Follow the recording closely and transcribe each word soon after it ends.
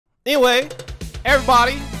Anyway,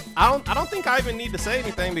 everybody, I don't think I even need to say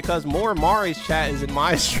anything because more Mari's chat is in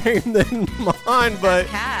my stream than mine. But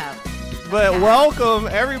welcome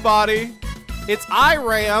everybody. It's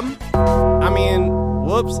Iram. I mean,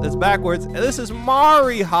 whoops, it's backwards. This is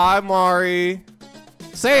Mari. Hi, Mari.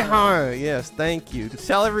 Say hi. Yes, thank you.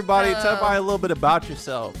 Tell everybody a little bit about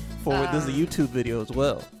yourself. For this is a YouTube video as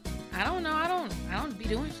well. I don't know. I don't be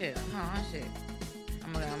doing shit. I'm not on shit.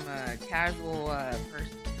 I'm a casual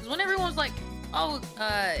person. Because when everyone's like, oh,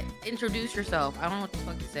 introduce yourself, I don't know what the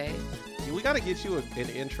fuck to say. Yeah, we gotta get you an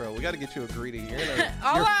intro. We gotta get you a greeting.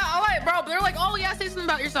 All right, bro. They're like, oh yeah, say something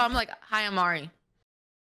about yourself. I'm like, hi, I'm Mari.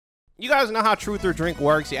 You guys know how Truth or Drink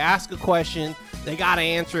works. You ask a question, they gotta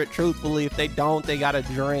answer it truthfully. If they don't, they gotta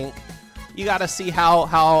drink. You gotta see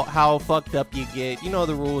how fucked up you get. You know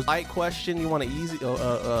the rules. Light question. You want a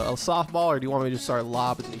softball, or do you want me to just start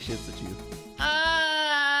lobbing these shits at you?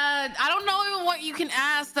 I don't know even what you can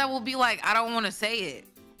ask that will be like, I don't want to say it.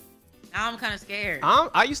 Now I'm kind of scared.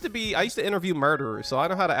 I used to interview murderers, so I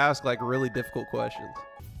know how to ask like really difficult questions.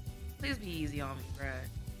 Please be easy on me, bruh.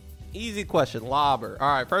 Easy question, lobber.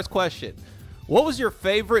 All right, first question. What was your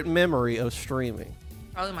favorite memory of streaming?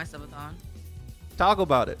 Probably my subathon. Talk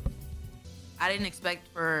about it. I didn't expect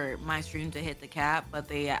for my stream to hit the cap, but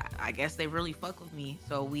I guess they really fuck with me,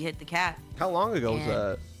 so we hit the cap. How long ago was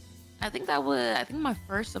that? I think my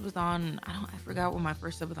first subathon. I forgot what my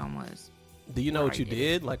first subathon was. Do you know what you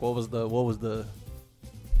did? Like, what was the?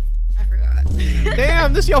 I forgot.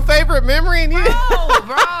 Damn, this your favorite memory? Bro,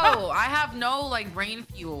 I have no like brain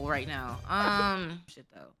fuel right now. Shit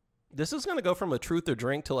though. This is gonna go from a truth or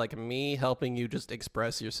drink to like me helping you just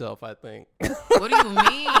express yourself, I think. What do you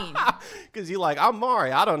mean? Because you like, I'm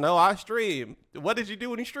Mari. I don't know. I stream. What did you do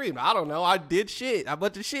when you streamed? I don't know. I did shit. I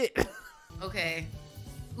bunch of shit. Okay.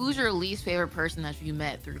 Who's your least favorite person that you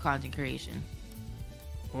met through content creation?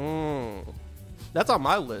 That's on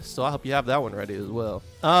my list, so I hope you have that one ready as well.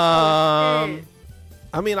 I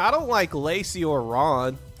mean, I don't like Lacey or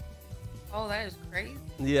Ron. Oh, that is crazy.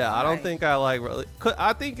 Yeah, I don't think I like really.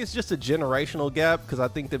 I think it's just a generational gap because I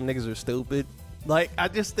think them niggas are stupid. Like, I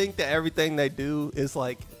just think that everything they do is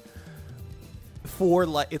like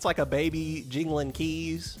it's like a baby jingling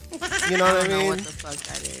keys. You know what I mean? I don't know what the fuck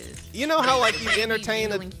that is. You know how like you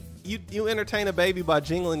entertain you entertain a baby by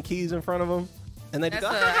jingling keys in front of them, and they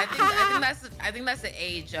I think that's an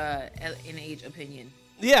age opinion.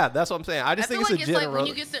 Yeah, that's what I'm saying. I just think it's a general.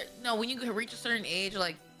 Like when you reach a certain age,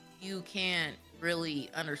 like you can't really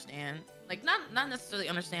understand, like not necessarily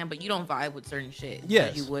understand, but you don't vibe with certain shit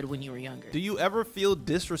that you would when you were younger. Do you ever feel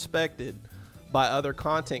disrespected by other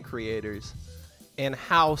content creators, and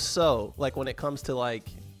how so? Like when it comes to like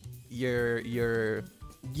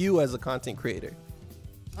you as a content creator.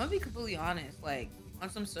 I'm gonna be completely honest, like on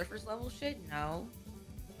some surface level shit, no,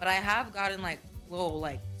 but I have gotten like little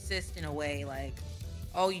like cyst in a way, like,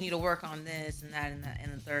 oh, you need to work on this and that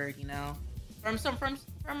and the third, you know, from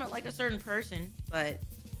like a certain person. But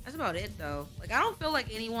that's about it though. Like I don't feel like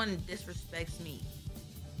anyone disrespects me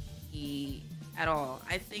at all.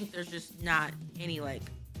 I think there's just not any like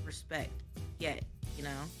respect yet, you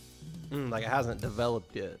know. Like it hasn't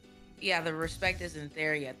developed yet. Yeah, the respect isn't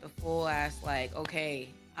there yet. The full ass like, okay,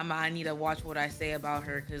 I need to watch what I say about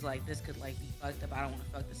her because like this could like be fucked up. I don't want to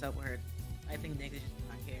fuck this up with her. I think niggas just do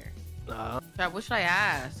not care. Chat, what should I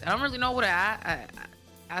ask? I don't really know what I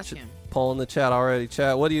ask him. Poll in the chat already.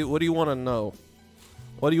 Chat, what do you want to know?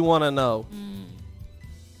 What do you want to know?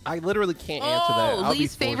 I literally can't answer that. Oh,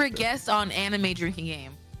 least favorite guest on Anime Drinking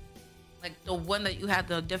Game, like the one that you had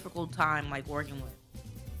the difficult time like working with.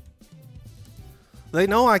 They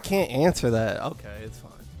know I can't answer that. Okay, it's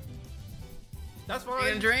fine. That's fine. Are you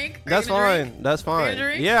gonna drink? That's fine. That's fine.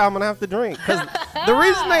 Yeah, I'm gonna have to drink. Cause the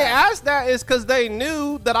reason they asked that is because they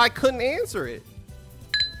knew that I couldn't answer it.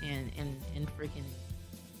 And freaking.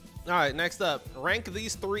 All right, next up, rank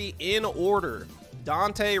these three in order: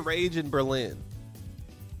 Dante, Rage, and Berlin.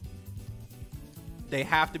 They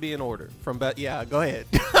have to be in order. Yeah, go ahead.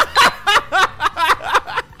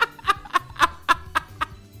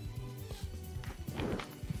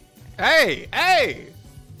 Hey!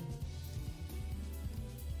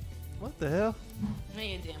 What the hell?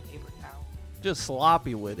 Me a damn paper towel. Just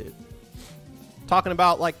sloppy with it. Talking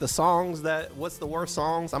about like the songs what's the worst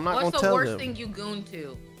songs? I'm not gonna tell them. What's the worst thing you goon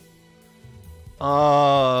to?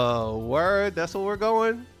 Word. That's what we're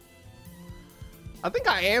going. I think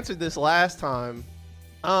I answered this last time.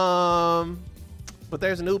 But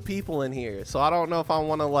there's new people in here, so I don't know if I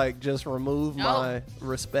want to like just remove my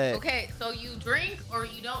respect. Okay, so you drink or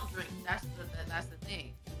you don't drink. That's the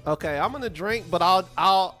thing. Okay, I'm gonna drink, but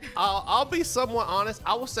I'll be somewhat honest.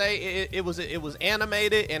 I will say it was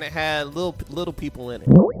animated and it had little people in it.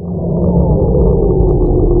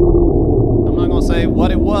 I'm not gonna say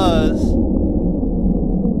what it was,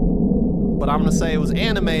 but I'm gonna say it was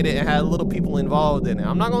animated and had little people involved in it.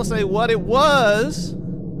 I'm not gonna say what it was.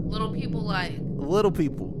 Little people like. Little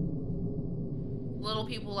people. Little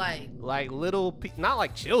people like. Like little people, not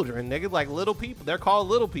like children, nigga. Like little people. They're called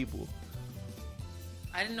little people.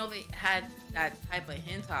 I didn't know they had that type of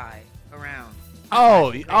hentai around.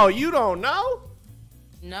 Oh, you don't know?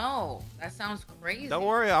 No, that sounds crazy. Don't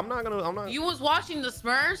worry, I'm not. You was watching the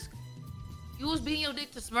Smurfs? You was beating your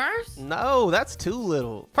dick to Smurfs? No, that's too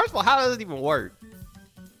little. First of all, how does it even work?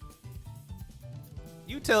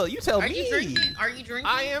 You tell me. Are you drinking? Are you drinking?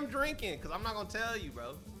 I am drinking, because I'm not gonna tell you,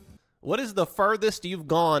 bro. What is the furthest you've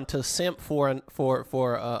gone to simp for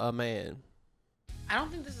a man? I don't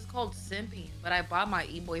think this is called simping, but I bought my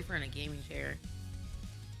e-boyfriend a gaming chair.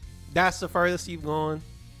 That's the furthest you've gone?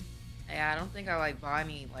 Yeah, I don't think I like buy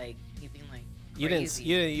me like anything like crazy.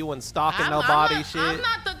 You wasn't stalking nobody shit. I'm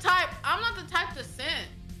not the type to simp.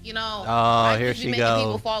 You know. Oh, here she go. Making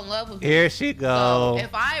people fall in love with me. Here she go. So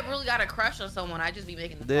if I really got a crush on someone, I just be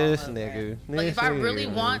making them this fall in love. Nigga. Like if I really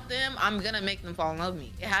want them, I'm gonna make them fall in love with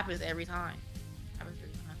me. It happens every time.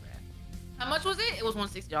 How much was it? It was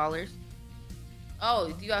 $160.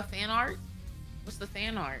 Oh, do you have fan art? What's the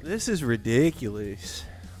fan art? This is ridiculous.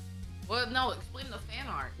 Well, no, explain the fan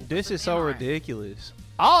art. This is so ridiculous.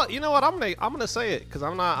 Oh, you know what? I'm gonna say it because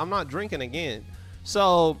I'm not drinking again.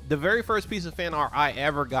 So the very first piece of fan art I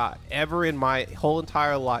ever got, in my whole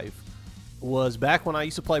entire life, was back when I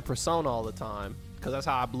used to play Persona all the time, because that's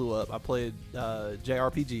how I blew up. I played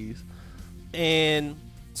JRPGs, and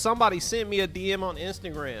somebody sent me a DM on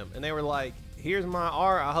Instagram, and they were like, "Here's my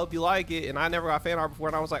art. I hope you like it." And I never got fan art before,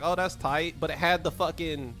 and I was like, "Oh, that's tight." But it had the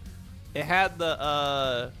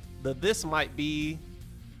this might be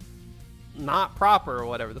not proper or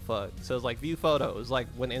whatever the fuck. So it's like view photos, like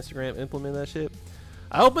when Instagram implemented that shit.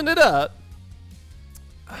 I opened it up.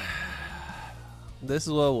 This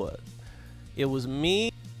is what it was. It was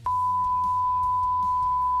me.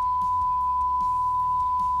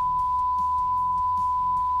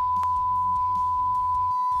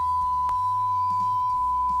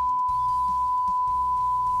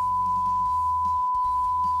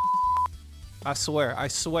 I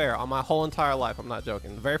swear, on my whole entire life, I'm not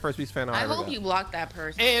joking. The very first piece of fan art I hope you blocked that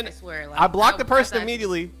person. And I swear. Like, I blocked the person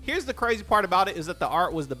immediately. Here's the crazy part about it is that the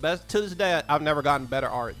art was the best. To this day, I've never gotten better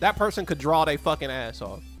art. That person could draw their fucking ass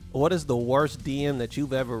off. What is the worst DM that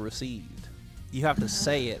you've ever received? You have to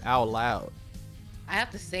say it out loud. I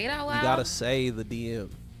have to say it out loud? You gotta say the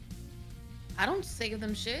DM. I don't say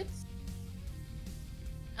them shits.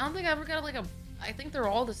 I don't think I ever got like a... I think they're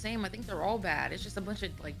all the same. I think they're all bad. It's just a bunch of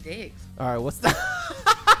like dicks. All right, what's that?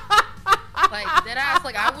 Like dead ass.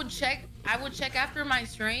 Like I would check after my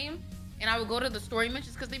stream, and I would go to the story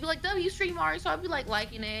mentions because they'd be like, "W stream Ari," so I'd be like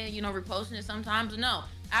liking it, you know, reposting it sometimes. No,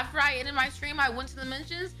 after I ended my stream, I went to the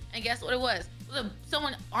mentions, and guess what it was? It was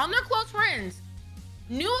someone on their close friends,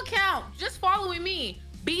 new account, just following me,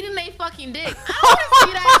 beating they fucking dick. I don't want to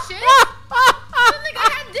see that shit. I think I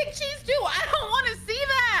had dick cheese too. I don't want to see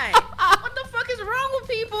that. What the fuck is wrong with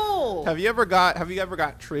people? Have you ever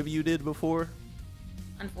got tributed before?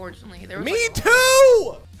 Unfortunately, there was me like,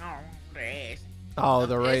 too. Oh,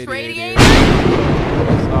 the radiator.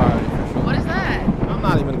 Sorry. What is that? I'm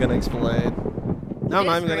not even gonna explain. I'm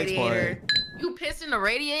not even gonna explain. You pissed in the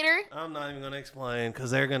radiator? I'm not even gonna explain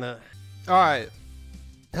because they're gonna. All right.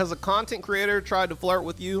 Has a content creator tried to flirt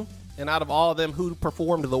with you? And out of all of them, who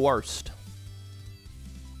performed the worst?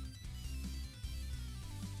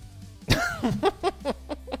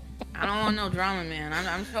 I don't want no drama, man.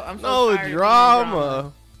 I'm so no tired drama. Of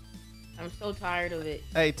drama. I'm so tired of it.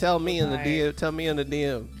 Hey, tell me in the DM. Tell me in the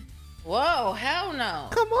DM. Whoa, hell no.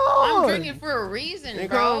 Come on. I'm drinking for a reason,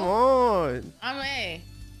 bro. Come on.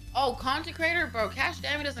 Oh, content creator, bro. Cash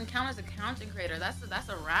Dammy doesn't count as a content creator. That's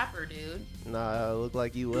a rapper, dude. Nah, look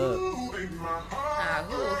like you up. Nah,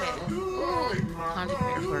 who? Content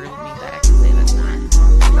creator flirted with me. That I can say that's not.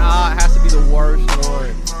 Nah, it has to be the worst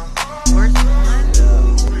one. Worst one? Yeah.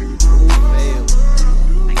 Who failed?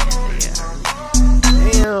 I can't say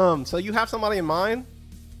it. Damn. So you have somebody in mind?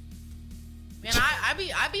 Man, I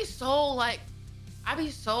be so like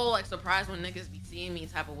surprised when niggas be seeing me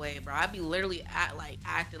type of way, bro. I be literally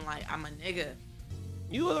acting like I'm a nigga.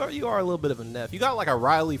 You are a little bit of a neff. You got like a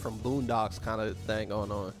Riley from Boondocks kind of thing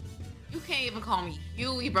going on. You can't even call me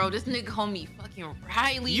Huey, bro. This nigga call me fucking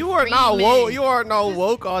Riley. You are not woke. You are not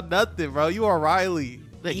woke on nothing, bro. You are Riley.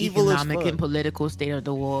 The economic and political state of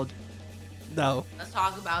the world. No. Let's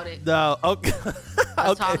talk about it. No. Okay.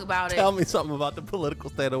 Let's talk about it. Tell me something about the political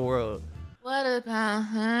state of the world. What about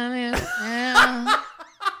honey?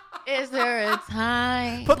 Is there a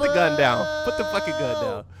time? Put the gun down. Put the fucking gun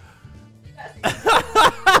down.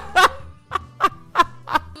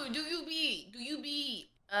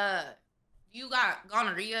 Do you got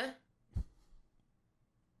gonorrhea?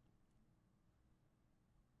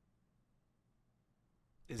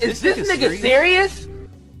 Is this nigga serious?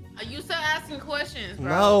 Are you still asking questions,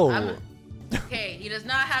 bro? No. Okay, he does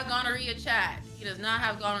not have gonorrhea, chat. He does not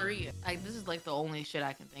have gonorrhea. Like, this is like the only shit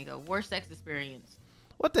I can think of. Worst sex experience.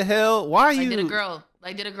 What the hell? Why are you? Did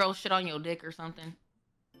a girl shit on your dick or something?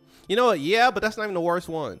 You know what? Yeah, but that's not even the worst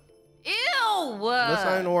one. Ew. That's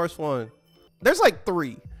not even the worst one. There's like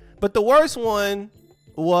 3, but the worst one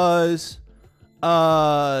was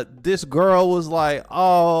this girl was like,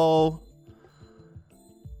 oh.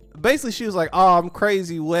 Basically, she was like, "Oh, I'm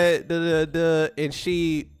crazy wet," and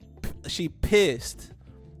she pissed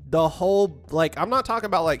the whole, like, I'm not talking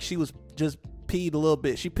about like she was just peed a little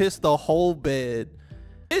bit. She pissed the whole bed.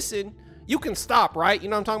 Listen, you can stop, right? You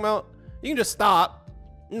know what I'm talking about? You can just stop.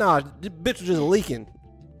 Nah, the bitch was just leaking.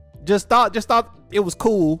 Just thought it was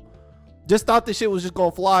cool. Just thought this shit was just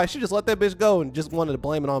gonna fly. She just let that bitch go and just wanted to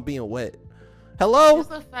blame it on being wet. Hello?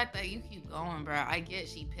 Just the fact that you keep going, bro. I get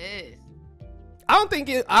she pissed. I don't think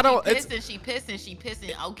it. I don't. She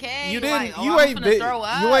pissing. Okay. You didn't. Like, you ain't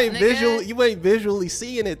nigga. You ain't visually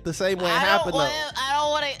seeing it the same way it happened though. I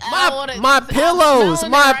don't want to. My pillows.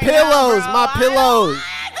 My pillows. My pillows.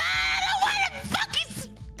 I don't want to fucking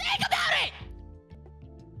think about it.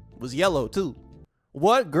 Was yellow too.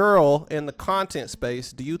 What girl in the content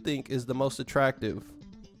space do you think is the most attractive,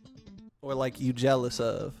 or like you jealous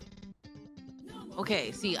of?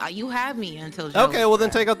 Okay, see, you have me until jealous. Okay, well then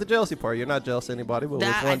take out the jealousy part. You're not jealous of anybody, but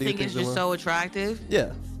that which one I do you think think is just so attractive.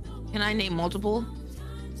 Yeah. Can I name multiple?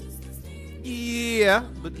 Yeah,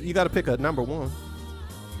 but you got to pick a number one.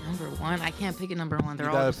 Number one? I can't pick a number one. They're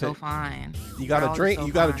all just so fine. You got to drink.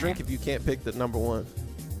 You got to drink if you can't pick the number one.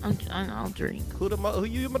 I'll drink. Who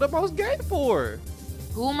you the most gay for?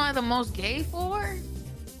 Who am I the most gay for?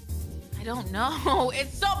 I don't know.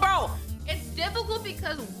 It's so, bro. It's difficult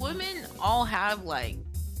because women all have like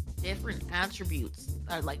different attributes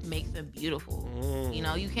that like make them beautiful. You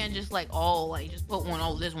know, you can't just like just put one.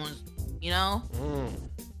 Oh, this one's, you know.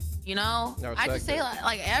 You know, I just say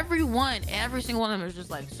like every single one of them is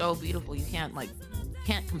just like so beautiful. You can't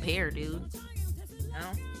compare, dude. You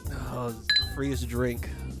know? Oh, the freest drink.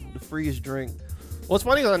 The freest drink. What's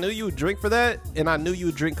funny is I knew you would drink for that, and I knew you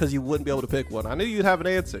would drink because you wouldn't be able to pick one. I knew you'd have an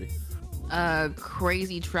answer.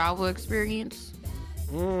 Crazy travel experience.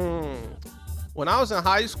 When I was in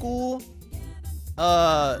high school,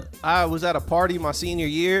 I was at a party my senior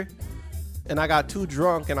year, and I got too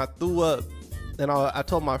drunk and I threw up. And I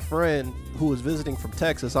told my friend who was visiting from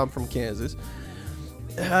Texas. I'm from Kansas.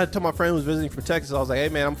 I told my friend who was visiting from Texas, I was like, "Hey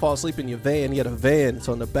man, I'm falling asleep in your van." He had a van,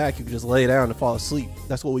 so in the back you could just lay down and fall asleep.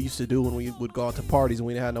 That's what we used to do when we would go out to parties and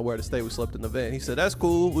we had nowhere to stay. We slept in the van. He said, "That's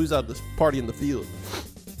cool." We was out this party in the field.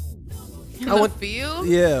 Field?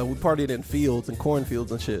 Yeah, we partied in fields and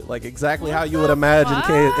cornfields and shit. Like exactly how you would imagine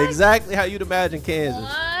Kansas. Exactly how you'd imagine Kansas.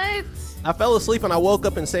 What? I fell asleep and I woke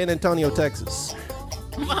up in San Antonio, Texas.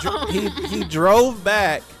 He drove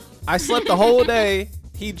back. I slept the whole day.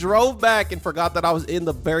 He drove back and forgot that I was in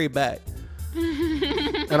the very back.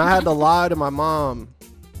 And I had to lie to my mom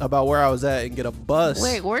about where I was at and get a bus.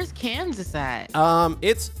 Wait, where's Kansas at?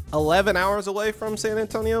 It's 11 hours away from San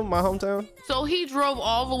Antonio, my hometown. So he drove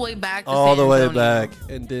all the way back to all San the Antonio. way back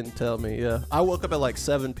and didn't tell me. Yeah, I woke up at like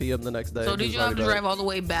 7 p.m. the next day. So did you have to drive all the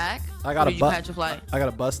way back? I got a bus. Catch a flight? I got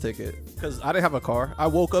a bus ticket because I didn't have a car. I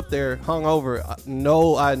woke up there hungover.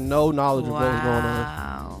 I had no knowledge of what was going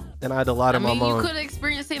on, and I had to lie to my mom. You could have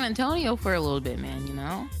experienced San Antonio for a little bit, man. You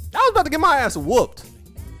know. I was about to get my ass whooped.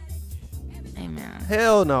 Hey man.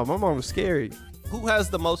 Hell no, my mom was scary. Who has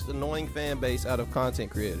the most annoying fan base out of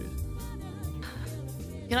content creators?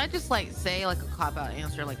 Can I just like say like a cop-out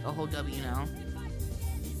answer, like the whole W know?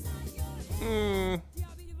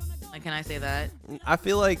 Like, can I say that? I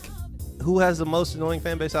feel like who has the most annoying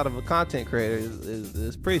fan base out of a content creator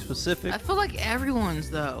is pretty specific. I feel like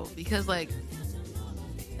everyone's though, because like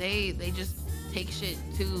they just take shit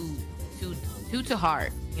too to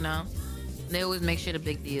heart, you know? They always make shit a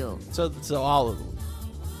big deal. So all of them.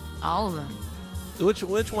 All of them.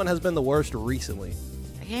 Which one has been the worst recently?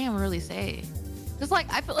 I can't even really say. Cause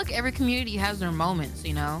like I feel like every community has their moments,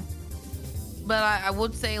 you know. But I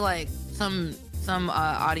would say like some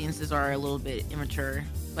audiences are a little bit immature.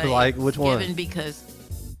 But like which one? Given because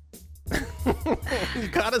you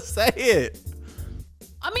gotta say it.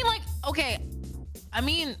 I mean, like okay. I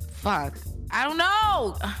mean, fuck. I don't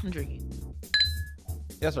know. I'm drinking.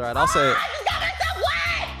 That's right. I'll say it.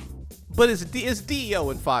 But it's DEO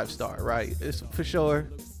in 5-star, right? It's for sure.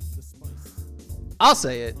 I'll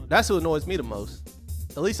say it. That's who annoys me the most.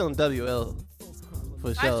 At least on WL.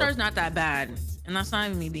 For sure. 5-star's not that bad. And that's not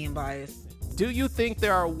even me being biased. Do you think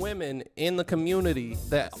there are women in the community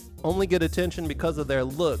that only get attention because of their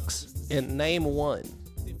looks? And name one.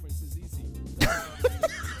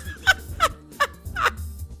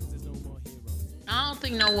 I don't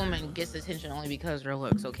think no woman gets attention only because of her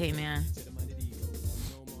looks, okay, man?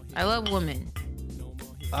 I love women.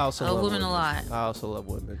 I love women a lot. I also love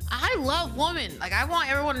women. I love women. Like, I want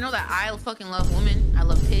everyone to know that I fucking love women. I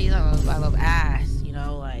love titties. I love ass. You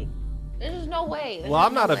know, like, there's just no way. Well,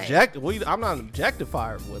 I'm not I'm not an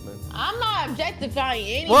objectifier of women. I'm not objectifying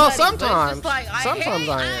anybody. Well, sometimes. It's just like, I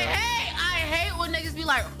hate when niggas be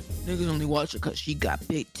like, niggas only watch her because she got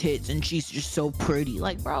big tits and she's just so pretty.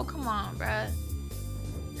 Like, bro, come on, bruh.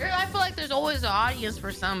 I feel like there's always an audience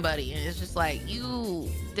for somebody, and it's just like you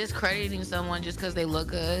discrediting someone just because they look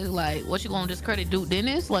good. Like, what you gonna discredit Duke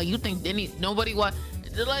Dennis? Like, you think nobody watch?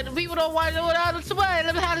 Like, the people don't watch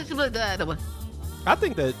I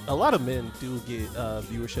think that a lot of men do get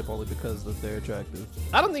viewership only because they're attractive.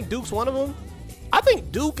 I don't think Duke's one of them. I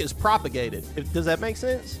think Duke is propagated. Does that make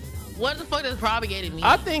sense? What the fuck does propagated mean?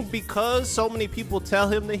 I think because so many people tell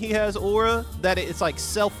him that he has aura, that it's like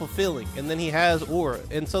self-fulfilling, and then he has aura,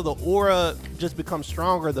 and so the aura just becomes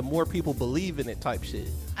stronger the more people believe in it type shit.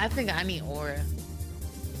 I think I need aura.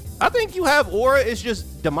 I think you have aura. It's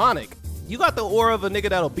just demonic. You got the aura of a nigga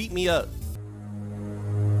that'll beat me up.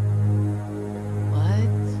 What?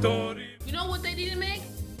 You know what they need to make?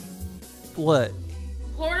 What?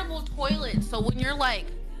 Portable toilets. So when you're like,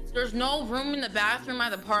 there's no room in the bathroom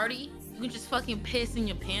at the party, you can just fucking piss in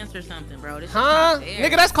your pants or something, bro. This huh?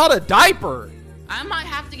 Nigga, that's called a diaper. I might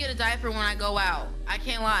have to get a diaper when I go out. I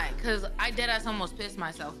can't lie, because I deadass almost pissed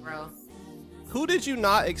myself, bro. Who did you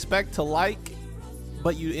not expect to like,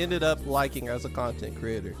 but you ended up liking as a content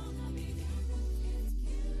creator?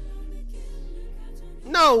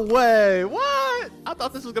 No way. What? I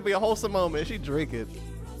thought this was going to be a wholesome moment. She drinking.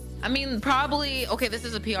 I mean, probably, okay, this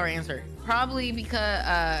is a PR answer. Probably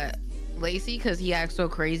because, Lacey, because he acts so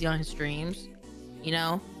crazy on his streams, you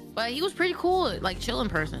know? But he was pretty cool, like, chill in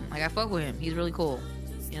person. Like, I fuck with him. He's really cool,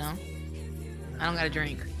 you know? I don't gotta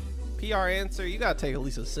drink. PR answer, you gotta take at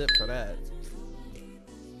least a sip for that.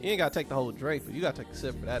 You ain't gotta take the whole drink, but you gotta take a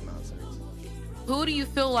sip for that nonsense. Who do you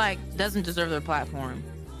feel like doesn't deserve their platform?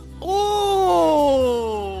 Ooh!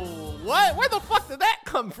 What? Where the fuck did that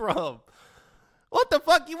come from? What the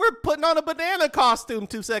fuck? You were putting on a banana costume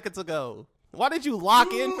 2 seconds ago. Why did you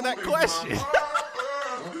lock in for that question?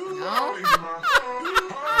 No.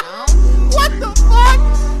 What the fuck?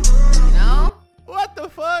 No. What the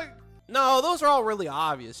fuck? No, those are all really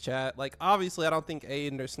obvious, chat. Like, obviously, I don't think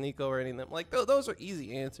Aiden or Sneeko or anything. Like, those are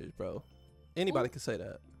easy answers, bro. Anybody can say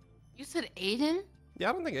that. You said Aiden? Yeah,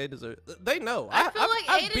 I don't think Aiden deserves. They know. I feel like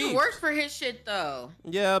Aiden works for his shit though.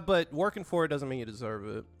 Yeah, but working for it doesn't mean you deserve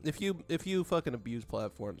it. If you fucking abuse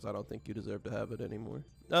platforms, I don't think you deserve to have it anymore.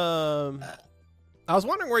 I was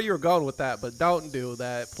wondering where you were going with that, but don't do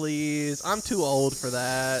that, please. I'm too old for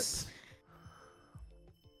that.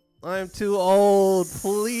 I'm too old.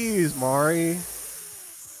 Please, Mari.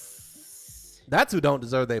 That's who don't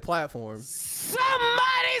deserve their platform.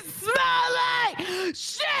 Somebody smell like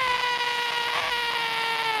shit!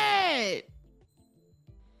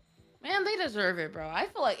 Man, they deserve it, bro. I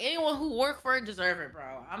feel like anyone who worked for it deserve it,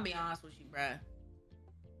 bro. I'm be honest with you, bruh.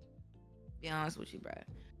 Be honest with you, bruh.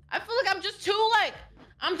 I feel like I'm just too, like,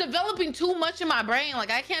 I'm developing too much in my brain.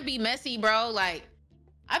 Like, I can't be messy, bro. Like,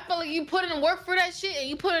 I feel like you put in work for that shit and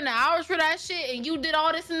you put in the hours for that shit and you did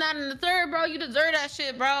all this and that and the third, bro. You deserve that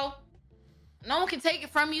shit, bro. No one can take it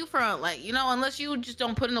from you from, like, you know, unless you just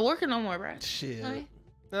don't put in the work no more, bro. Shit. Right?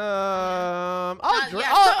 I'll drink.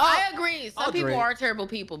 Yeah, I agree. Some people are terrible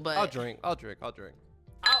people, but I'll drink.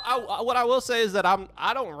 What I will say is that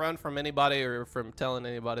I don't run from anybody or from telling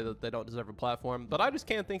anybody that they don't deserve a platform, but I just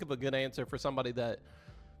can't think of a good answer for somebody that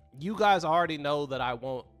you guys already know that I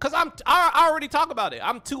won't, cause I already talk about it.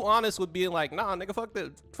 I'm too honest with being like, nah, nigga, fuck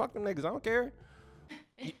them niggas. I don't care.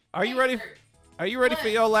 Are you ready? Are you ready for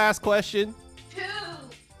your last question? 2,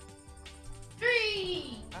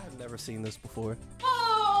 3. I have never seen this before. 4.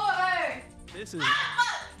 This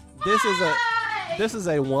is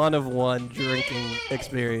a one-of-one drinking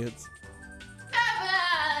experience.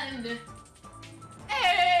 7.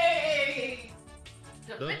 8.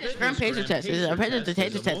 From page test. Is a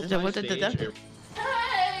page test. 9.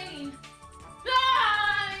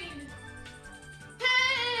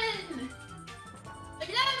 10.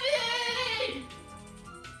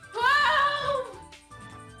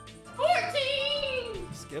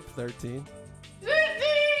 Skipped 13.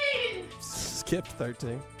 13! Skipped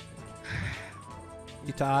 13.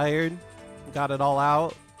 You tired? Got it all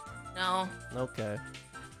out? No. Okay.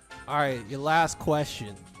 All right, your last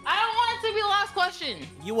question. I don't want it to be the last question.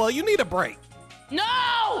 You need a break.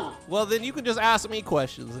 No! Well, then you can just ask me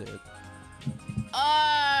questions then.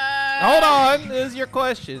 Hold Hold on. This is your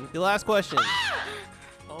question. Your last question.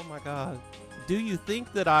 Oh my God. Do you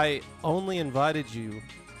think that I only invited you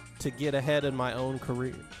to get ahead in my own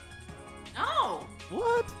career? No.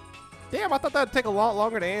 What? Damn, I thought that'd take a lot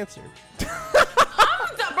longer to answer.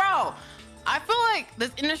 Bro, I feel like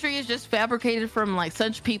this industry is just fabricated from like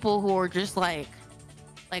such people who are just like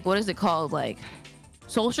what is it called? Like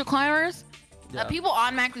social climbers. Yeah. People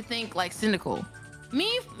automatically think like cynical.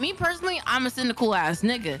 Me personally, I'm a cynical ass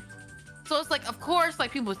nigga. So it's like, of course,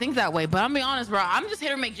 like people think that way. But I'm being honest, bro. I'm just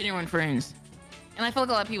here to make genuine friends. And I feel like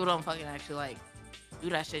a lot of people don't fucking actually like do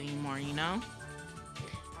that shit anymore, you know?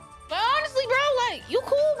 But honestly, bro, like, you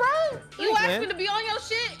cool, bro? You asked me to be on your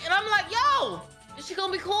shit, and I'm like, yo, is she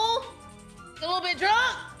gonna be cool? Get a little bit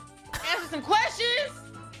drunk? Answer some questions?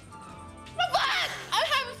 What the fuck? I'm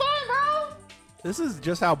having fun, bro. This is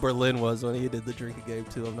just how Berlin was when he did the drinking game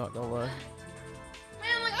too. I'm not gonna lie.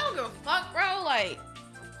 Man, like, I don't give a fuck, bro. Like,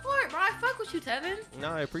 bro, I fuck with you, Tevin. No,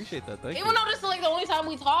 I appreciate that. Thank you. Even though this is like the only time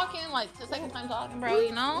we talking, like the second time talking, bro,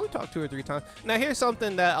 you know? We talked 2 or 3 times. Now here's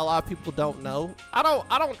something that a lot of people don't know. I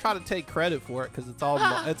don't try to take credit for it because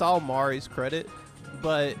it's all Mari's credit.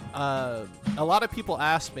 But a lot of people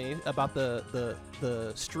ask me about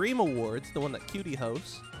the stream awards, the one that Cutie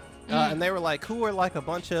hosts. And they were like, who are like a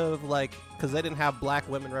bunch of like, because they didn't have black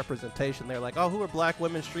women representation. They're like, oh, who are black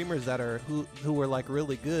women streamers that are who are like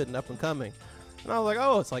really good and up and coming? And I was like,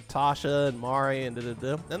 oh, it's like Tasha and Mari and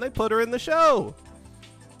da-da-da. And they put her in the show.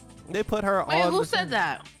 They put her on. Wait, who said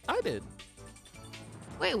that? I did.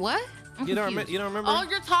 Wait, what? You don't remember? Oh,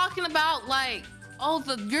 you're talking about like, oh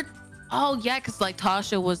yeah, because like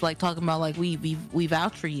Tasha was like talking about like we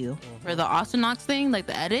vouch for you for the Austin thing, like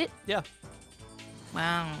the edit. Yeah.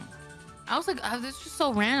 Wow. I was like, this is just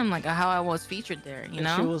so random, like how I was featured there, you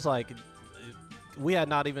know? She was like, we had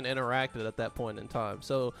not even interacted at that point in time.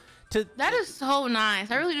 So that is so nice.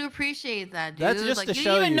 I really do appreciate that, dude. That's just like, to you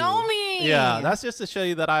show didn't even know me. Yeah, that's just to show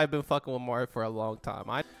you that I've been fucking with Mari for a long time.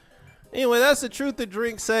 Anyway, that's the Truth to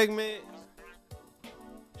Drink segment.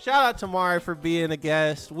 Shout out to Mari for being a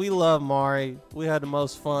guest. We love Mari. We had the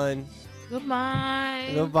most fun. Goodbye.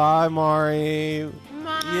 Goodbye, Mari.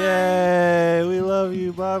 Bye. Yay. We love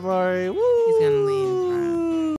you. Bye, Mari. Woo. He's gonna leave.